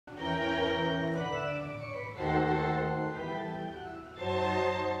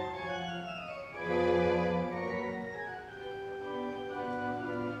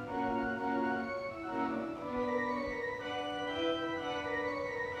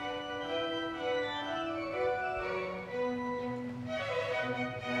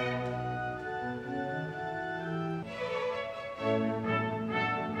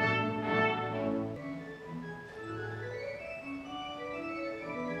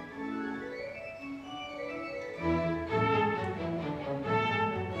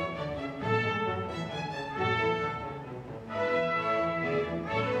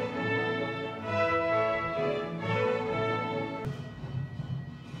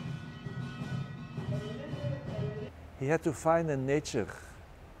he had to find in nature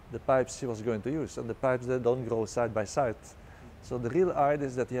the pipes he was going to use, and the pipes that don't grow side by side. So the real art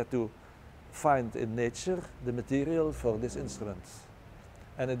is that he had to find in nature the material for this instrument.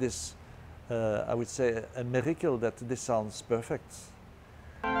 And it is, I would say, a miracle that this sounds perfect.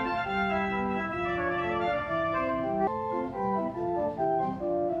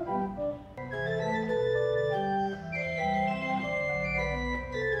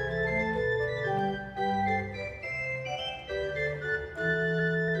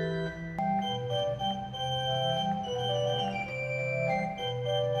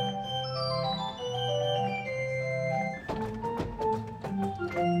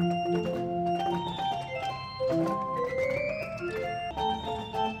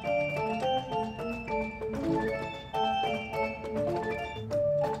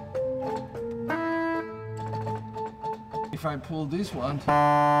 If I pull this one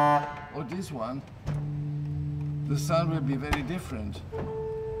or this one, the sound will be very different.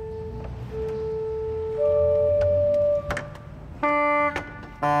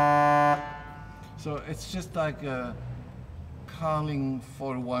 So it's just like calling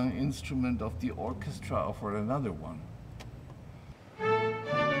for one instrument of the orchestra or for another one.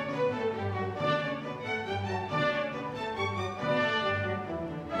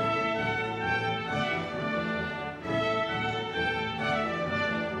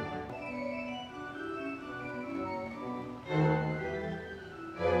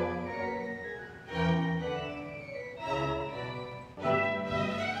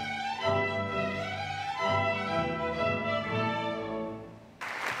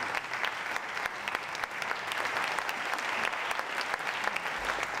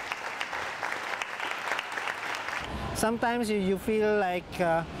 Sometimes you feel like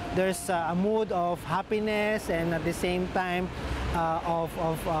there's a mood of happiness and at the same time of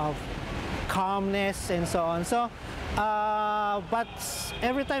calmness and so on. So, but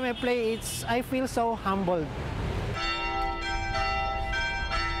every time I play, I feel so humbled.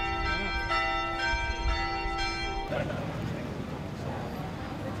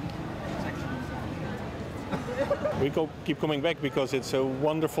 We keep coming back because it's a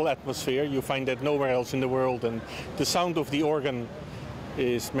wonderful atmosphere. You find that nowhere else in the world, and the sound of the organ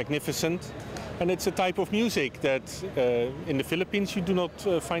is magnificent. And it's a type of music that in the Philippines you do not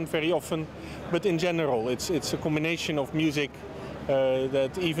find very often, but in general it's a combination of music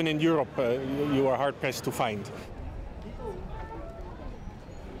that even in Europe you are hard-pressed to find.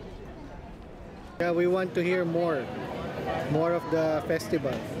 Yeah, we want to hear more of the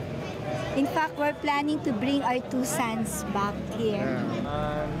festival. In fact, we're planning to bring our two sons back here.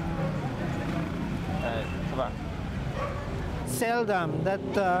 Seldom that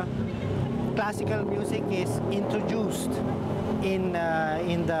classical music is introduced in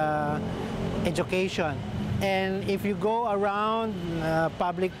the education. And if you go around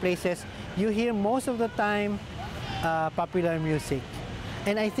public places, you hear most of the time popular music.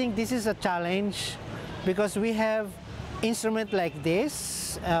 And I think this is a challenge because we have instruments like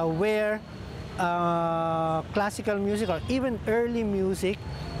this where classical music or even early music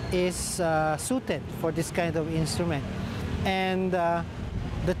is suited for this kind of instrument. And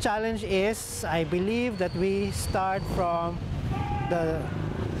the challenge is, I believe, that we start from the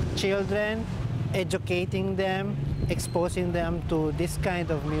children, educating them, exposing them to this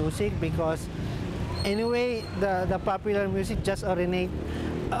kind of music, because anyway, the popular music just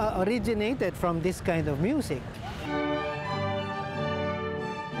originated from this kind of music.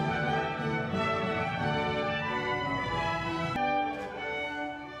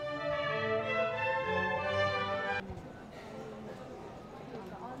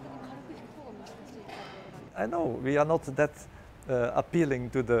 I know we are not that appealing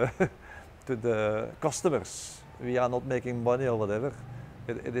to the to the customers. We are not making money or whatever.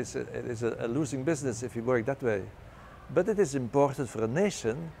 It is a losing business if you work that way. But it is important for a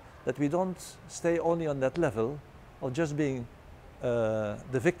nation that we don't stay only on that level of just being the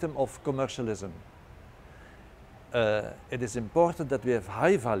victim of commercialism. It is important that we have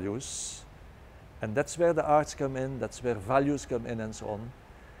high values, and that's where the arts come in, that's where values come in and so on.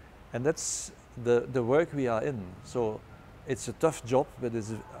 And that's the work we are in. So it's a tough job, but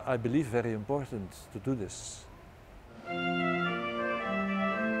it's, I believe, very important to do this.